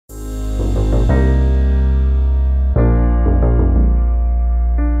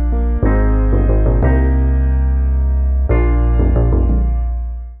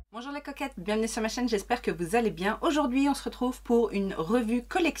bienvenue sur ma chaîne, j'espère que vous allez bien. Aujourd'hui on se retrouve pour une revue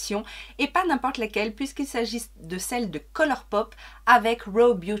collection et pas n'importe laquelle puisqu'il s'agit de celle de Colourpop avec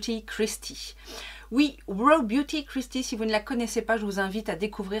Raw Beauty Christie. Oui, Raw Beauty Christie, si vous ne la connaissez pas, je vous invite à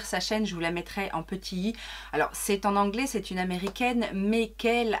découvrir sa chaîne, je vous la mettrai en petit i. Alors c'est en anglais, c'est une américaine, mais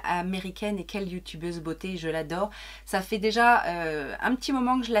quelle américaine et quelle youtubeuse beauté, je l'adore. Ça fait déjà un petit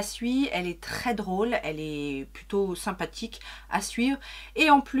moment que je la suis, elle est très drôle, elle est plutôt sympathique à suivre. Et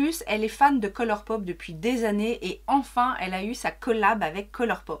en plus, elle est fan de Colourpop depuis des années et enfin, elle a eu sa collab avec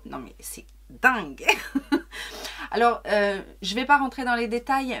Colourpop. Non mais c'est dingue. Alors, je ne vais pas rentrer dans les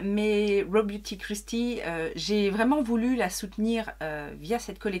détails, mais Raw Beauty Christie, j'ai vraiment voulu la soutenir via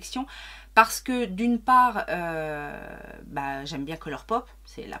cette collection parce que d'une part, j'aime bien Colourpop,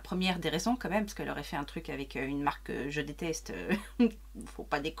 c'est la première des raisons quand même, parce qu'elle aurait fait un truc avec une marque que je déteste, faut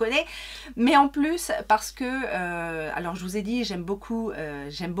pas déconner, mais en plus parce que, alors je vous ai dit, j'aime beaucoup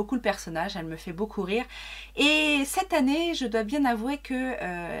le personnage, elle me fait beaucoup rire, et cette année, je dois bien avouer que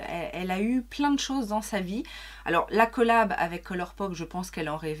elle a eu plein de choses dans sa vie. Alors la collab avec Colourpop, je pense qu'elle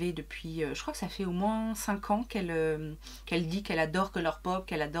en rêvait depuis, je crois que ça fait au moins 5 ans qu'elle dit qu'elle adore Colourpop,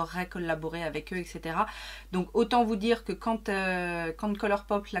 qu'elle adorerait collaborer avec eux, etc. Donc autant vous dire que quand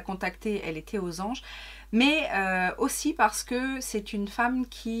Colourpop l'a contactée, elle était aux anges. Mais aussi parce que c'est une femme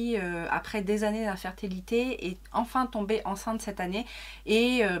qui, après des années d'infertilité, est enfin tombée enceinte cette année.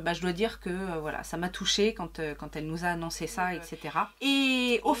 Et je dois dire que voilà, ça m'a touchée quand elle nous a annoncé ça, etc.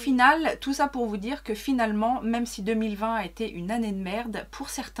 Et au final, tout ça pour vous dire que finalement, même si 2020 a été une année de merde, pour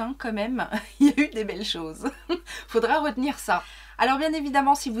certains quand même, il y a eu des belles choses. Faudra retenir ça. Alors bien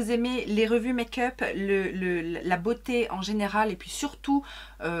évidemment, si vous aimez les revues make-up, la beauté en général, et puis surtout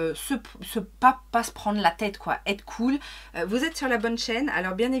pas se prendre la tête, quoi, être cool, vous êtes sur la bonne chaîne.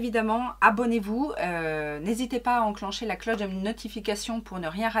 Alors bien évidemment, abonnez-vous, n'hésitez pas à enclencher la cloche de notification pour ne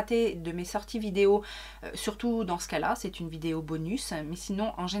rien rater de mes sorties vidéo, surtout dans ce cas-là, c'est une vidéo bonus, mais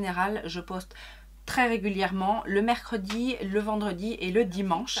sinon en général, je poste très régulièrement, le mercredi, le vendredi et le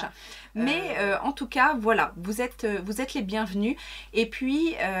dimanche. Mais en tout cas, voilà, vous êtes les bienvenus. Et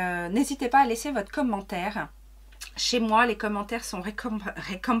puis, n'hésitez pas à laisser votre commentaire. Chez moi, les commentaires sont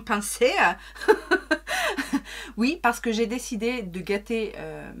récompensés. Oui, parce que j'ai décidé de gâter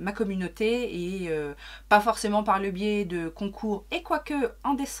ma communauté et pas forcément par le biais de concours. Et quoique,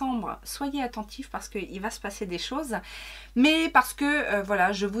 en décembre, soyez attentifs parce qu'il va se passer des choses. Mais parce que,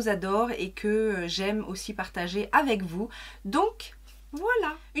 voilà, je vous adore et que j'aime aussi partager avec vous. Donc,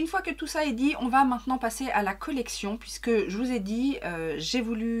 voilà. Une fois que tout ça est dit, on va maintenant passer à la collection puisque je vous ai dit, j'ai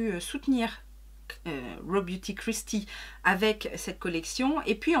voulu soutenir Raw Beauty Christie avec cette collection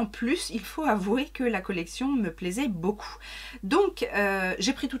et puis en plus il faut avouer que la collection me plaisait beaucoup, donc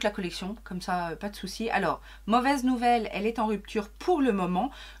j'ai pris toute la collection comme ça, pas de souci. Alors mauvaise nouvelle, elle est en rupture pour le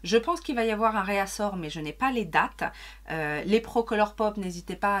moment, je pense qu'il va y avoir un réassort mais je n'ai pas les dates. Les pros Colourpop,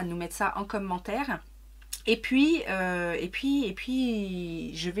 n'hésitez pas à nous mettre ça en commentaire. Et puis,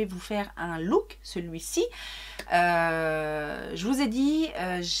 je vais vous faire un look, celui-ci. Je vous ai dit,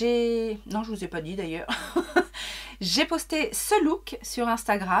 non, je vous ai pas dit d'ailleurs. J'ai posté ce look sur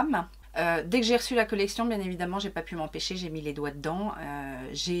Instagram. Dès que j'ai reçu la collection, bien évidemment, j'ai pas pu m'empêcher, j'ai mis les doigts dedans.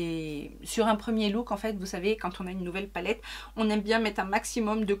 Sur un premier look, en fait, vous savez, quand on a une nouvelle palette, on aime bien mettre un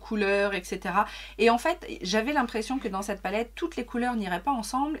maximum de couleurs, etc. Et en fait, j'avais l'impression que dans cette palette, toutes les couleurs n'iraient pas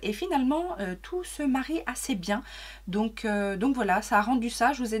ensemble. Et finalement, tout se marie assez bien. Donc voilà, ça a rendu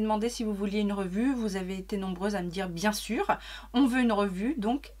ça. Je vous ai demandé si vous vouliez une revue. Vous avez été nombreuses à me dire, bien sûr, on veut une revue.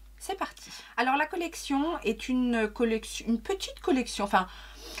 Donc, c'est parti. Alors, la collection est une petite collection, enfin...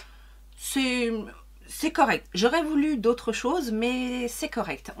 C'est correct. J'aurais voulu d'autres choses, mais c'est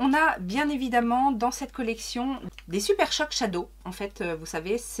correct. On a bien évidemment dans cette collection des Super Shock Shadow. En fait, vous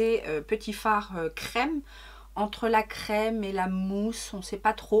savez, c'est petit fard crème. Entre la crème et la mousse, on ne sait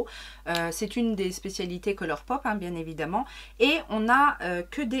pas trop. C'est une des spécialités Colourpop, hein, bien évidemment. Et on a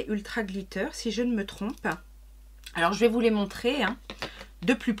que des Ultra Glitter, si je ne me trompe. Alors, je vais vous les montrer hein,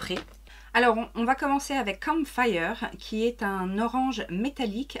 de plus près. Alors, on va commencer avec Campfire, qui est un orange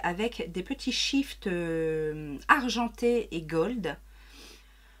métallique avec des petits shifts argentés et gold.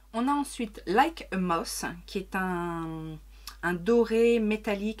 On a ensuite Like a Moss, qui est un doré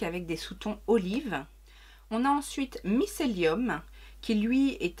métallique avec des sous-tons olive. On a ensuite Mycelium, qui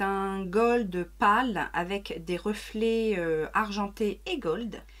lui est un gold pâle avec des reflets argentés et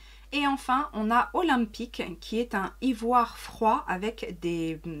gold. Et enfin, on a Olympique, qui est un ivoire froid avec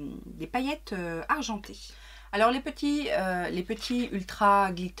des paillettes argentées. Alors les petits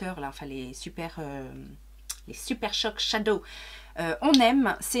ultra glitter, là, enfin les super les Super Shock Shadow. On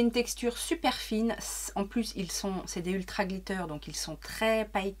aime, c'est une texture super fine, en plus c'est des ultra glitter, donc ils sont très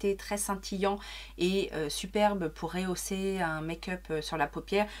pailletés, très scintillants et superbes pour rehausser un make-up sur la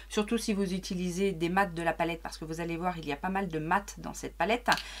paupière, surtout si vous utilisez des mats de la palette, parce que vous allez voir il y a pas mal de mats dans cette palette.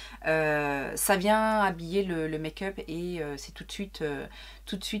 Ça vient habiller le make-up et c'est tout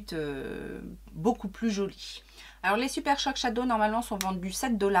de suite beaucoup plus joli. Alors les Super Shock Shadow normalement sont vendus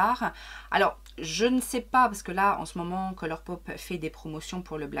 7 $. Alors je ne sais pas, parce que là en ce moment Colourpop fait des promotions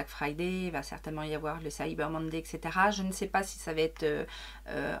pour le Black Friday, il va certainement y avoir le Cyber Monday, etc. Je ne sais pas si ça va être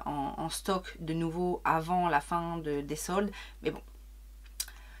en stock de nouveau avant la fin des soldes, mais bon,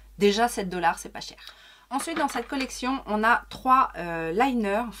 déjà 7 $, c'est pas cher. Ensuite, dans cette collection, on a 3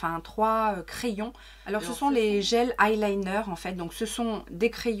 liners, enfin 3 crayons. Alors, ce sont les gel eyeliner, en fait. Donc, ce sont des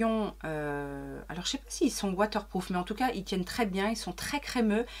crayons... alors, je sais pas s'ils sont waterproof, mais en tout cas, ils tiennent très bien. Ils sont très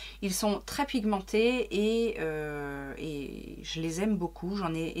crémeux, ils sont très pigmentés et je les aime beaucoup.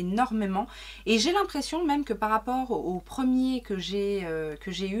 J'en ai énormément. Et j'ai l'impression même que par rapport aux premiers que j'ai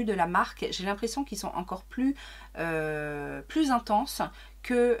eu de la marque, j'ai l'impression qu'ils sont encore plus intenses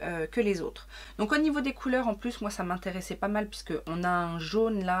que les autres. Donc au niveau des couleurs, en plus moi ça m'intéressait pas mal, puisque on a un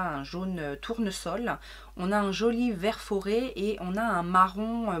jaune là, un jaune tournesol, on a un joli vert forêt et on a un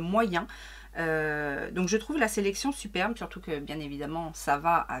marron moyen. Donc je trouve la sélection superbe, surtout que bien évidemment ça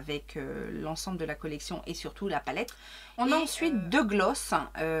va avec l'ensemble de la collection et surtout la palette. On a ensuite 2 gloss,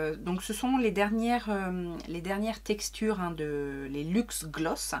 donc ce sont les dernières textures les luxe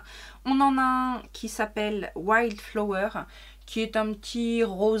gloss. On en a un qui s'appelle Wildflower, qui est un petit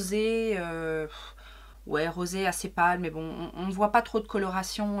rosé, ouais, rosé assez pâle, mais bon, on ne voit pas trop de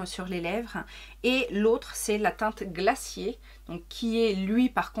coloration sur les lèvres. Et l'autre, c'est la teinte glacier, donc qui est, lui,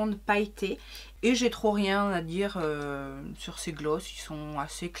 par contre, pailleté. Et j'ai trop rien à dire sur ces gloss, ils sont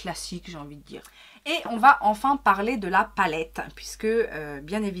assez classiques, j'ai envie de dire. Et on va enfin parler de la palette, puisque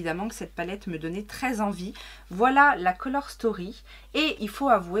bien évidemment que cette palette me donnait très envie. Voilà la Color Story, et il faut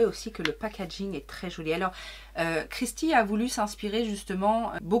avouer aussi que le packaging est très joli. Alors, Christy a voulu s'inspirer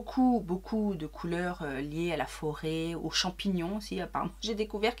justement beaucoup de couleurs liées à la forêt, aux champignons aussi. Apparemment, j'ai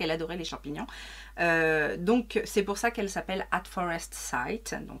découvert qu'elle adorait les champignons. Donc, c'est pour ça qu'elle s'appelle At Forest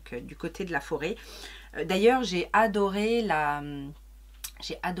Site, donc du côté de la forêt. D'ailleurs, j'ai adoré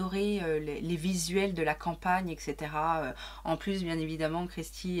les visuels de la campagne, etc. En plus, bien évidemment,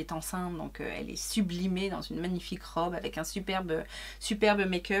 Christy est enceinte, donc elle est sublimée dans une magnifique robe avec un superbe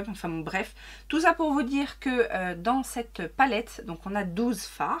make-up. Enfin bon, bref, tout ça pour vous dire que dans cette palette, donc on a 12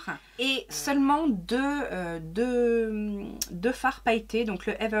 fards et seulement deux fards pailletés, donc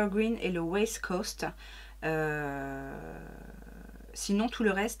le Evergreen et le West Coast. Sinon tout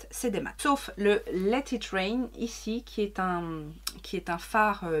le reste c'est des mats, sauf le Let It Rain ici qui est un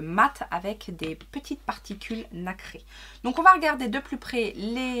phare mat avec des petites particules nacrées. Donc on va regarder de plus près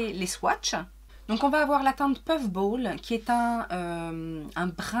les swatchs. Donc on va avoir la teinte Puffball qui est un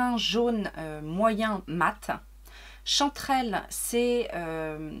brun jaune moyen mat. Chanterelle, c'est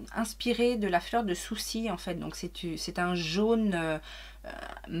inspiré de la fleur de souci en fait, donc c'est un jaune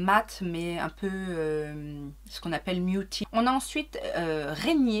mat mais un peu ce qu'on appelle muty. On a ensuite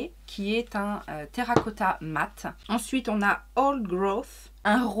Régnier qui est un terracotta mat. Ensuite on a Old Growth,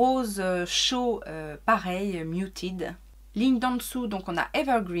 un rose chaud pareil, muted. Ligne d'en dessous, donc on a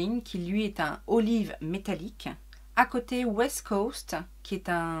Evergreen qui lui est un olive métallique. À côté West Coast qui est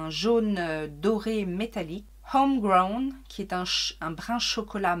un jaune doré métallique. Homegrown qui est un brun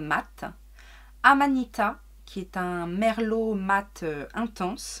chocolat mat. Amanita qui est un merlot mat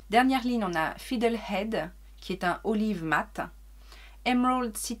intense. Dernière ligne, on a Fiddlehead qui est un olive mat.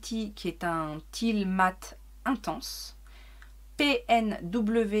 Emerald City qui est un teal mat intense.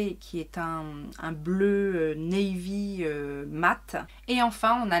 PNW qui est un bleu navy mat. Et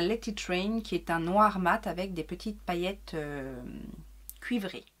enfin, on a Let It Rain qui est un noir mat avec des petites paillettes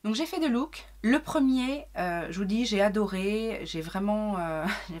cuivré. Donc j'ai fait deux looks. Le premier, je vous dis, j'ai adoré, j'ai vraiment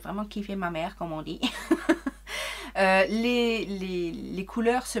kiffé ma mère, comme on dit. Les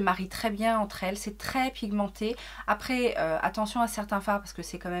couleurs se marient très bien entre elles, c'est très pigmenté. Après, attention à certains fards parce que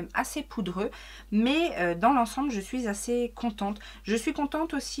c'est quand même assez poudreux, mais dans l'ensemble, je suis assez contente. Je suis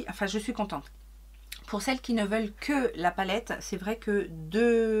contente aussi, enfin je suis contente. Pour celles qui ne veulent que la palette, c'est vrai que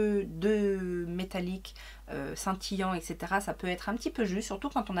deux métalliques scintillants, etc. ça peut être un petit peu juste, surtout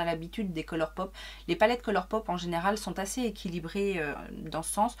quand on a l'habitude des Colourpop. Les palettes Colourpop en général sont assez équilibrées dans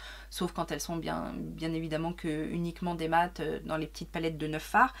ce sens, sauf quand elles sont bien évidemment que uniquement des mats dans les petites palettes de 9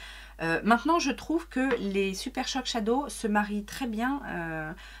 fards. Maintenant je trouve que les Super Shock Shadow se marient très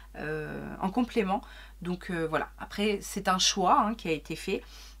bien en complément. Donc voilà, après c'est un choix qui a été fait.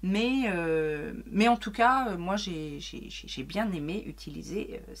 Mais en tout cas, moi j'ai bien aimé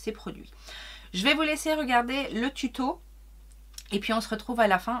utiliser ces produits. Je vais vous laisser regarder le tuto. Et puis on se retrouve à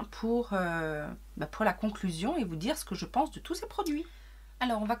la fin pour la conclusion et vous dire ce que je pense de tous ces produits.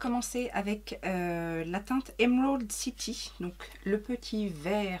 Alors on va commencer avec la teinte Emerald City, donc le petit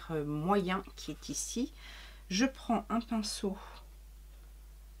vert moyen qui est ici. Je prends un pinceau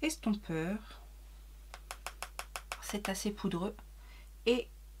estompeur, c'est assez poudreux, et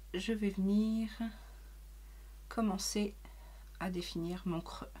je vais venir commencer à définir mon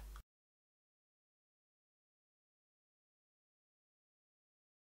creux.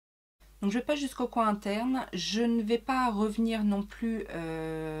 Donc je vais pas jusqu'au coin interne, je ne vais pas revenir non plus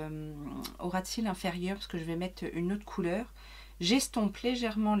au ras de cils inférieur parce que je vais mettre une autre couleur. J'estompe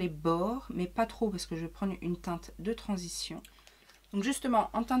légèrement les bords, mais pas trop parce que je vais prendre une teinte de transition. Donc justement,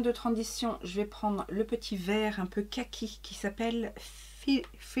 en teinte de transition, je vais prendre le petit vert un peu kaki qui s'appelle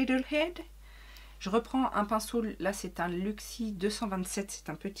Fiddlehead. Je reprends un pinceau, là c'est un Luxi 227, c'est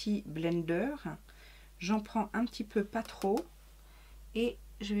un petit blender. J'en prends un petit peu, pas trop, et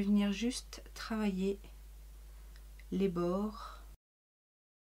je vais venir juste travailler les bords.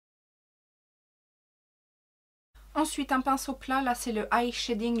 Ensuite, un pinceau plat, là c'est le Eye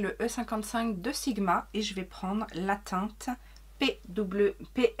Shading, le E55 de Sigma, et je vais prendre la teinte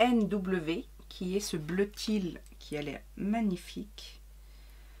PNW, qui est ce bleu teal qui a l'air magnifique.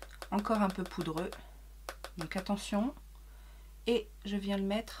 Encore un peu poudreux, donc attention. Et je viens le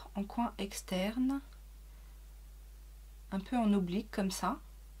mettre en coin externe, un peu en oblique comme ça.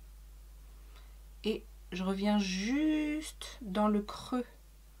 Et je reviens juste dans le creux,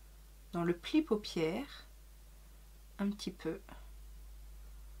 dans le pli paupière, un petit peu,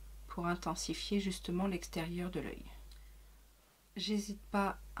 pour intensifier justement l'extérieur de l'œil. J'hésite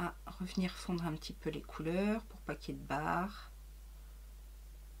pas à revenir fondre un petit peu les couleurs pour pas qu'il y ait de barres.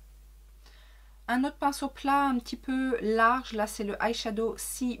 Un autre pinceau plat un petit peu large, là c'est le Eyeshadow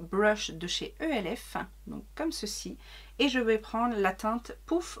Sea Brush de chez ELF, donc comme ceci. Et je vais prendre la teinte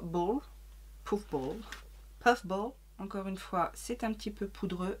Puff Ball, encore une fois c'est un petit peu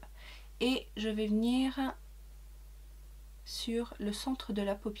poudreux. Et je vais venir sur le centre de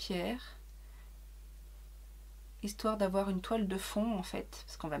la paupière, histoire d'avoir une toile de fond en fait,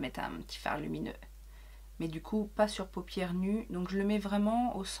 parce qu'on va mettre un petit fard lumineux. Mais du coup pas sur paupière nue, donc je le mets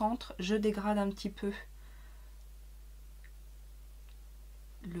vraiment au centre, je dégrade un petit peu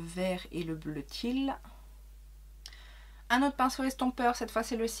le vert et le bleu teal. Un autre pinceau estompeur, cette fois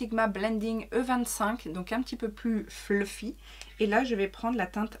c'est le Sigma Blending E25, donc un petit peu plus fluffy. Et là je vais prendre la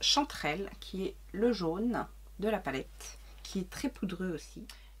teinte Chanterelle, qui est le jaune de la palette, qui est très poudreux aussi.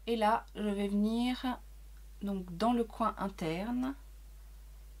 Et là je vais venir donc dans le coin interne,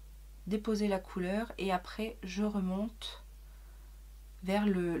 déposer la couleur, et après je remonte vers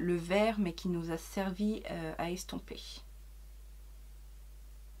le vert mais qui nous a servi à estomper.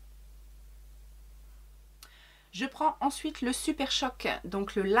 Je prends ensuite le Super Choc,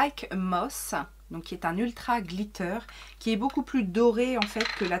 donc le Like a Moss, donc qui est un ultra glitter, qui est beaucoup plus doré en fait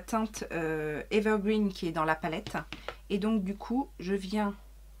que la teinte Evergreen qui est dans la palette. Et donc du coup je viens,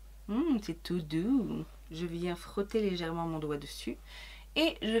 c'est tout doux, je viens frotter légèrement mon doigt dessus.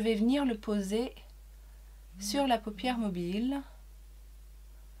 Et je vais venir le poser sur la paupière mobile,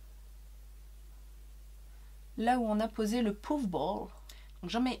 là où on a posé le Puff Ball. Donc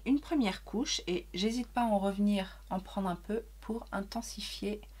j'en mets une première couche et j'hésite pas à en revenir, en prendre un peu pour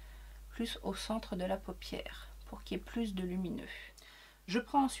intensifier plus au centre de la paupière, pour qu'il y ait plus de lumineux. Je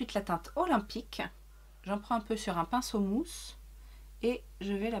prends ensuite la teinte Olympique, j'en prends un peu sur un pinceau mousse et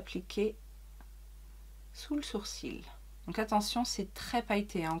je vais l'appliquer sous le sourcil. Donc attention, c'est très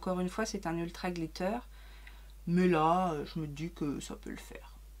pailleté, hein. Encore une fois c'est un ultra glitter, mais là je me dis que ça peut le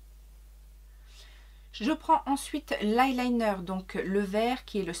faire. Je prends ensuite l'eyeliner, donc le vert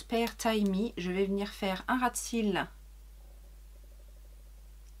qui est le Spare Timey. Je vais venir faire un ras de cils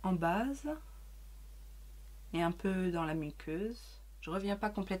en base et un peu dans la muqueuse. Je ne reviens pas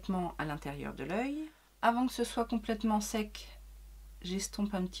complètement à l'intérieur de l'œil. Avant que ce soit complètement sec,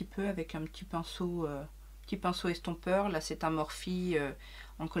 j'estompe un petit peu avec un petit pinceau estompeur. Là c'est un Morphe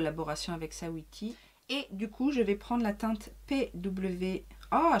en collaboration avec Sawiti. Et du coup je vais prendre la teinte PW.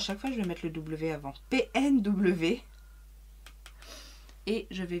 Oh, à chaque fois je vais mettre le W avant. PNW. Et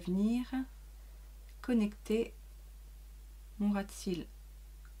je vais venir connecter mon ras de cils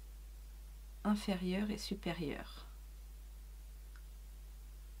inférieur et supérieur.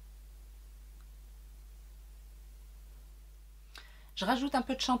 Je rajoute un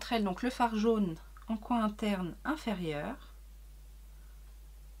peu de chanterelle, donc le fard jaune en coin interne inférieur.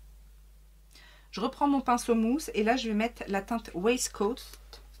 Je reprends mon pinceau mousse et là je vais mettre la teinte Waistcoat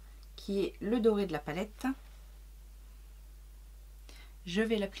qui est le doré de la palette. Je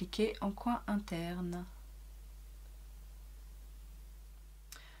vais l'appliquer en coin interne.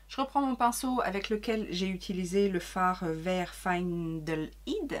 Je reprends mon pinceau avec lequel j'ai utilisé le fard vert Final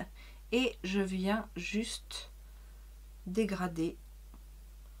Head et je viens juste dégrader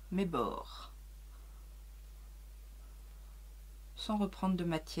mes bords. Sans reprendre de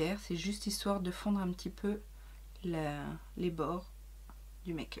matière, c'est juste histoire de fondre un petit peu les bords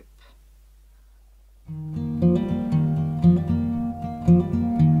du make-up.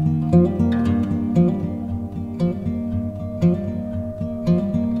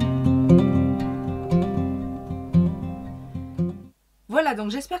 Voilà,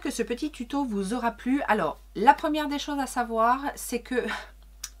 donc j'espère que ce petit tuto vous aura plu. Alors, la première des choses à savoir, c'est que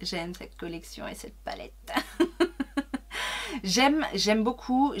j'aime cette collection et cette palette. J'aime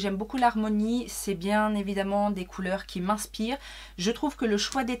beaucoup l'harmonie, c'est bien évidemment des couleurs qui m'inspirent. Je trouve que le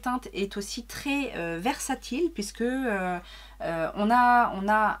choix des teintes est aussi très versatile puisque on a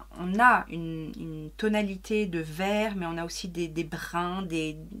une tonalité de vert, mais on a aussi des bruns,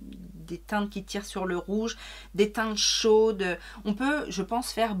 des teintes qui tirent sur le rouge, des teintes chaudes. On peut, je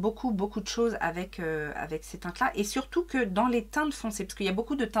pense, faire beaucoup de choses avec ces teintes-là. Et surtout que dans les teintes foncées, parce qu'il y a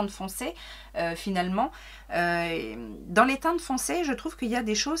beaucoup de teintes foncées finalement, dans les teintes foncées, je trouve qu'il y a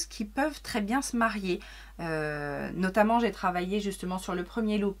des choses qui peuvent très bien se marier. Notamment, j'ai travaillé justement sur le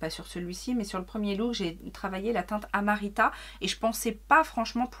premier look, pas sur celui-ci, mais sur le premier look, j'ai travaillé la teinte Amarita et je pensais pas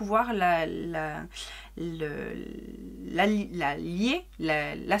franchement pouvoir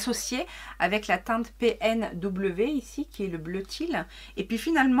l'associer avec la teinte PNW ici, qui est le bleu teal. Et puis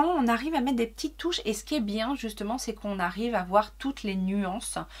finalement, on arrive à mettre des petites touches et ce qui est bien justement, c'est qu'on arrive à voir toutes les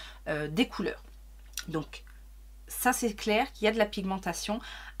nuances des couleurs. Donc, ça c'est clair qu'il y a de la pigmentation.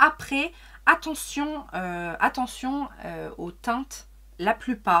 Après, attention aux teintes. La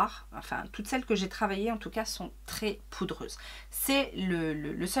plupart, enfin toutes celles que j'ai travaillées en tout cas, sont très poudreuses. C'est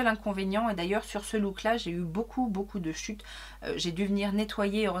le seul inconvénient. Et d'ailleurs sur ce look là, j'ai eu beaucoup de chutes. J'ai dû venir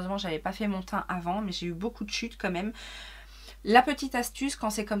nettoyer. Heureusement, j'avais pas fait mon teint avant, mais j'ai eu beaucoup de chutes quand même. La petite astuce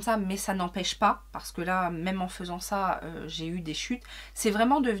quand c'est comme ça, mais ça n'empêche pas, parce que là, même en faisant ça, j'ai eu des chutes, c'est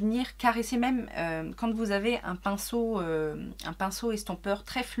vraiment de venir caresser, même quand vous avez un pinceau estompeur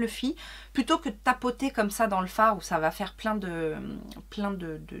très fluffy, plutôt que de tapoter comme ça dans le fard où ça va faire plein de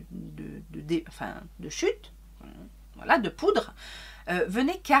chutes, voilà, de poudre.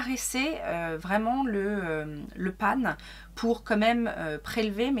 Venez caresser vraiment le pan pour quand même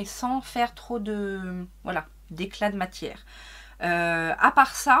prélever, mais sans faire trop de d'éclat de matière. À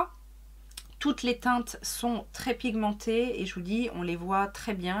part ça, toutes les teintes sont très pigmentées et je vous dis, on les voit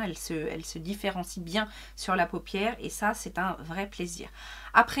très bien, elles se différencient bien sur la paupière et ça, c'est un vrai plaisir.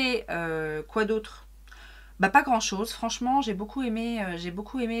 Après, quoi d'autre? Bah, pas grand chose, franchement j'ai beaucoup aimé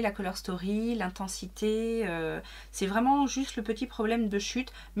la color story, l'intensité, c'est vraiment juste le petit problème de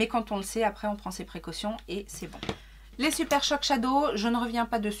chute, mais quand on le sait, après on prend ses précautions et c'est bon. Les Super Shock Shadow, je ne reviens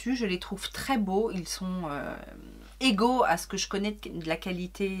pas dessus, je les trouve très beaux, ils sont égaux à ce que je connais de la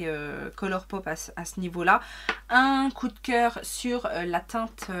qualité Colourpop à ce niveau-là. Un coup de cœur sur la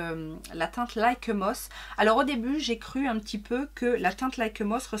teinte Like a Moss. Alors au début, j'ai cru un petit peu que la teinte Like a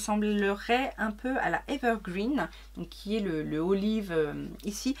Moss ressemblerait un peu à la Evergreen, donc qui est le olive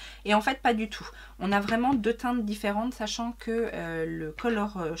ici, et en fait pas du tout. On a vraiment deux teintes différentes, sachant que le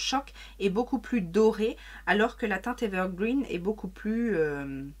Color Shock est beaucoup plus doré, alors que la teinte Evergreen est beaucoup plus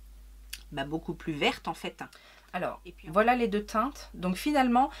verte en fait. Alors, et puis voilà les deux teintes. Donc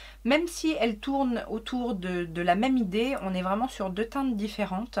finalement, même si elles tournent autour de la même idée, on est vraiment sur deux teintes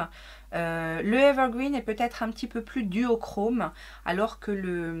différentes. Le Evergreen est peut-être un petit peu plus duochrome, alors que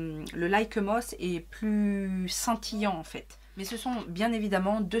le Like a Moss est plus scintillant en fait. Mais ce sont bien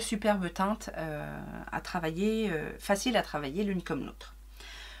évidemment deux superbes teintes à travailler, faciles à travailler l'une comme l'autre.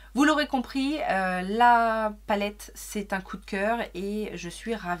 Vous l'aurez compris, la palette c'est un coup de cœur et je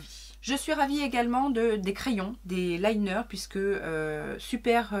suis ravie. Je suis ravie également des crayons, des liners, puisque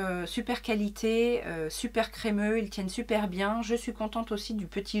super qualité, super crémeux, ils tiennent super bien. Je suis contente aussi du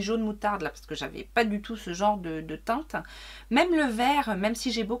petit jaune moutarde là, parce que j'avais pas du tout ce genre de teinte. Même le vert, même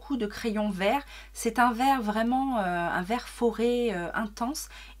si j'ai beaucoup de crayons verts, c'est un vert vraiment, un vert forêt intense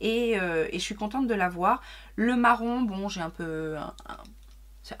et je suis contente de l'avoir. Le marron, bon, j'ai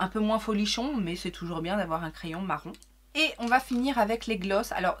c'est un peu moins folichon, mais c'est toujours bien d'avoir un crayon marron. Et on va finir avec les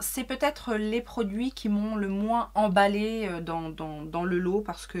glosses. Alors, c'est peut-être les produits qui m'ont le moins emballé dans le lot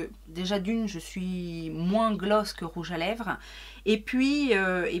parce que déjà d'une, je suis moins gloss que rouge à lèvres. Et puis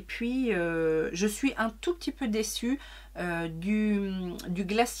je suis un tout petit peu déçue du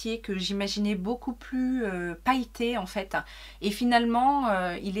glacier que j'imaginais beaucoup plus pailleté en fait. Et finalement,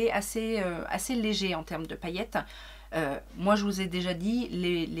 il est assez léger en termes de paillettes. Moi je vous ai déjà dit,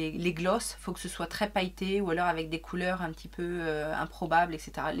 les glosses, il faut que ce soit très pailleté ou alors avec des couleurs un petit peu improbables,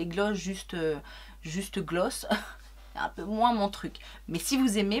 etc. Les glosses juste gloss, c'est un peu moins mon truc. Mais si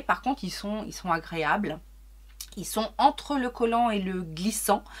vous aimez, par contre, ils sont agréables. Ils sont entre le collant et le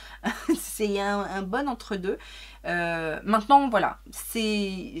glissant. C'est un bon entre-deux. Maintenant, voilà,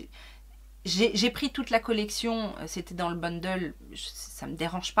 j'ai pris toute la collection, c'était dans le bundle, ça ne me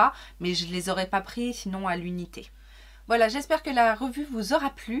dérange pas, mais je ne les aurais pas pris sinon à l'unité. Voilà, j'espère que la revue vous aura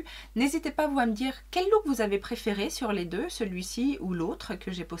plu. N'hésitez pas vous à me dire quel look vous avez préféré sur les deux, celui-ci ou l'autre que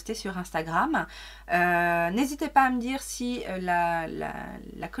j'ai posté sur Instagram. N'hésitez pas à me dire si la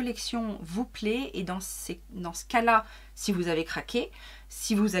collection vous plaît et dans ce cas-là, si vous avez craqué,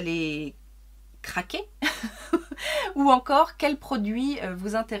 si vous allez craquer ou encore quel produit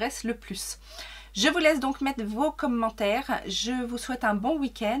vous intéresse le plus. Je vous laisse donc mettre vos commentaires. Je vous souhaite un bon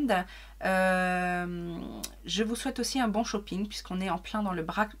week-end. Je vous souhaite aussi un bon shopping puisqu'on est en plein dans le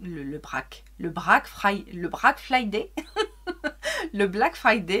Black Friday. Le Black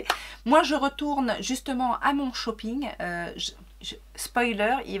Friday. Moi, je retourne justement à mon shopping.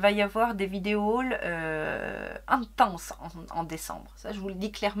 Spoiler, il va y avoir des vidéos intenses en décembre. Ça, je vous le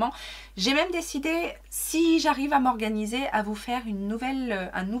dis clairement. J'ai même décidé, si j'arrive à m'organiser, à vous faire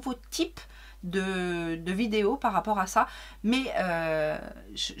un nouveau type de vidéos par rapport à ça, mais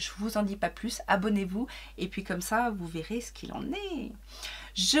je vous en dis pas plus. Abonnez-vous et puis comme ça vous verrez ce qu'il en est.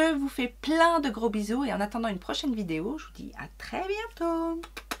 Je vous fais plein de gros bisous et en attendant une prochaine vidéo, je vous dis à très bientôt.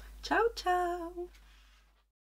 Ciao ciao.